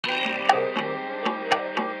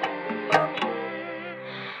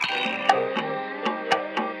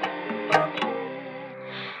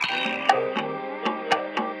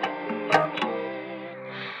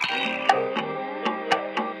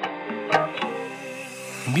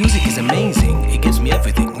Music is amazing, it gives me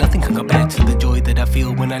everything. Nothing can compare to the joy that I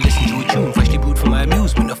feel when I listen to a tune freshly brewed for my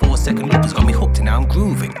amusement. A 4-second loop has got me hooked and now I'm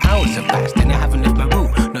grooving. Hours have passed and I haven't left my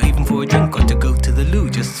room, not even for a drink or to go to the loo.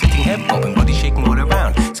 Just sitting head bobbing, body shaking all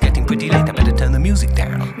around. It's getting pretty late, I better turn the music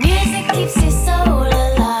down. Music keeps your soul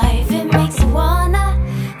alive, it makes you wanna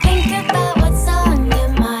think about what's on your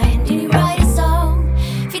mind. And you write a song,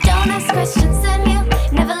 if you don't ask questions then you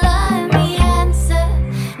never learn the answer.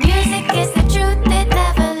 Music is the truth, it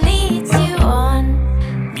never leads you on.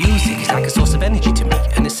 Music is like a source of energy to me,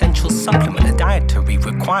 an essential supplement, a dietary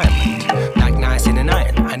requirement. Like niacin and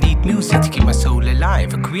iron, I need music to keep my soul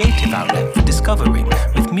alive. A creative outlet for discovering.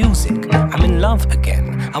 With music, I'm in love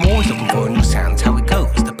again. I'm always looking for a new sound, how it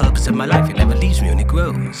goes. The purpose of my life, it never leaves me and it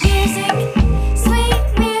grows. Music, sweet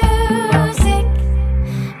music.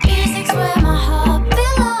 Music's where my heart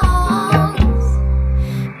belongs.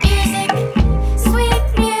 Music, sweet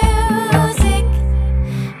music.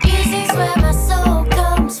 Music's where my soul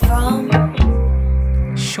comes from.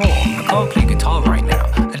 Sure, I can't play guitar right now,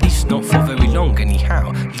 at least not for very long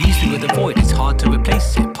anyhow. Leaves me with a void, it's hard to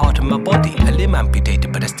replace it. Part of my body, a limb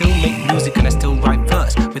amputated, but I still make music and I still write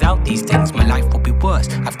verse. Without these things, my life would be worse.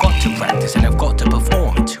 I've got to practice and I've got to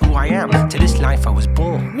perform. It's who I am, to this life I was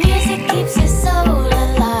born. Music keeps your soul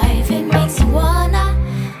alive, it makes you wanna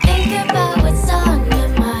think about what's on your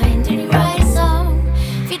mind. And you write a song,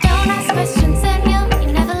 if you don't ask questions then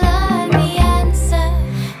you never learn the answer.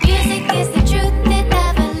 Music is the truth, it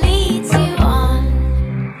never leads you on.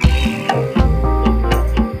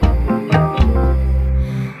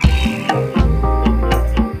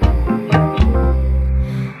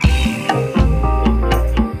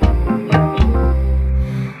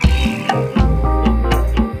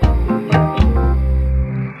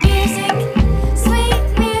 Music, sweet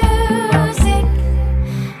music.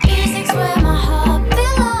 Music's where my heart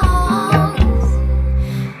belongs.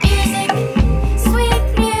 Music, sweet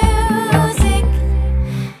music.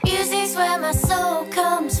 Music's where my soul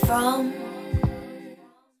comes from.